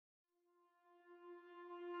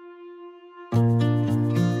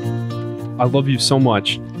I love you so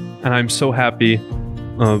much, and I'm so happy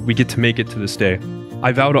we get to make it to this day.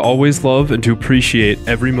 I vow to always love and to appreciate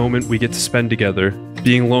every moment we get to spend together.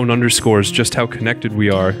 Being alone underscores just how connected we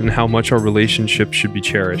are and how much our relationship should be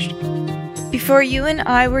cherished. Before you and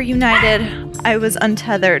I were united, I was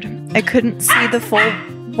untethered. I couldn't see the full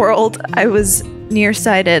world. I was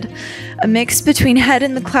nearsighted. A mix between head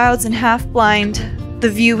in the clouds and half blind. The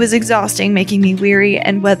view was exhausting, making me weary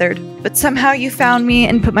and weathered. But somehow you found me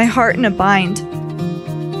and put my heart in a bind.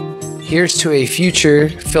 Here's to a future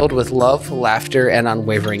filled with love, laughter, and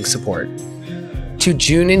unwavering support. To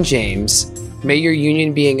June and James, may your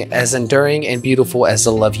union be as enduring and beautiful as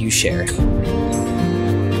the love you share.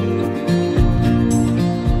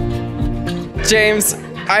 James,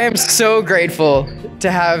 I am so grateful to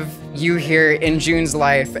have you here in June's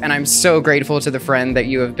life, and I'm so grateful to the friend that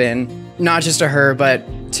you have been, not just to her, but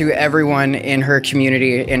to everyone in her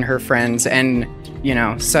community, in her friends, and, you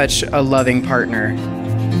know, such a loving partner.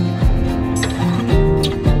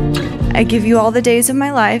 I give you all the days of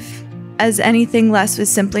my life, as anything less was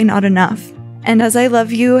simply not enough. And as I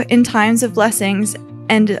love you in times of blessings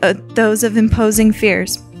and those of imposing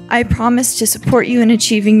fears, I promise to support you in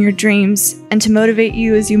achieving your dreams and to motivate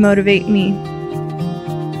you as you motivate me.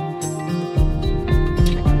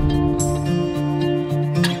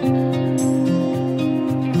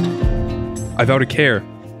 I vow to care,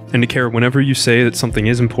 and to care whenever you say that something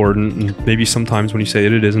is important, and maybe sometimes when you say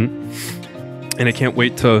that it isn't. And I can't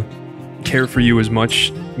wait to care for you as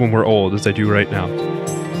much when we're old as I do right now.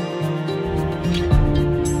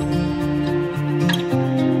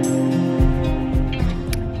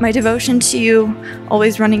 My devotion to you,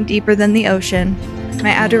 always running deeper than the ocean.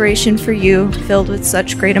 My adoration for you, filled with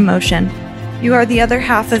such great emotion. You are the other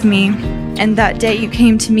half of me, and that day you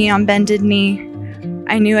came to me on bended knee,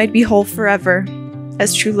 I knew I'd be whole forever,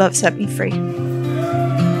 as true love set me free.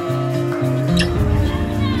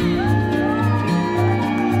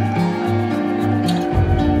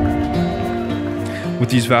 With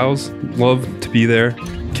these vows, love, to be there,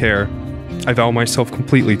 care, I vow myself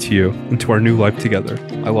completely to you and to our new life together.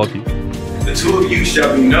 I love you. The two of you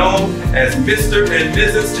shall be known as Mr. and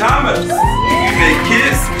Mrs. Thomas. You may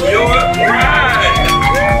kiss your bride.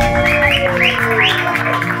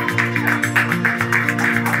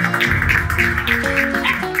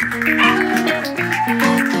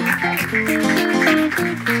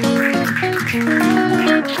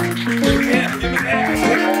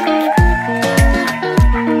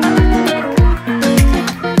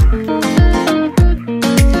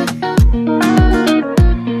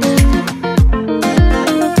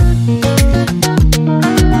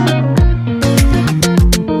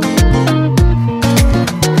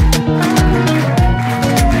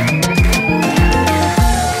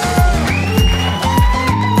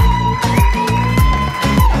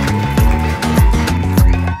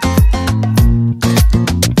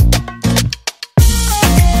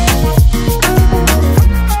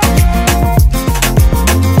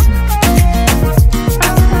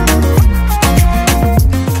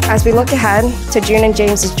 As we look ahead to June and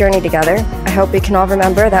James's journey together, I hope we can all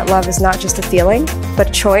remember that love is not just a feeling, but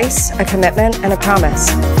a choice, a commitment, and a promise.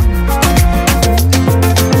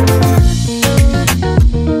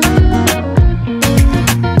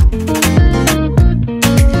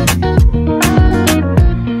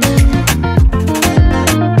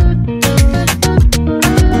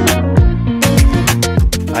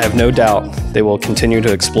 I have no doubt they will continue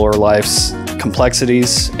to explore life's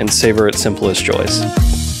complexities and savor its simplest joys.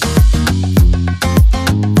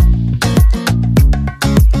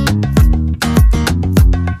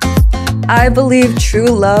 I believe true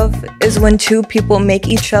love is when two people make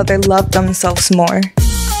each other love themselves more.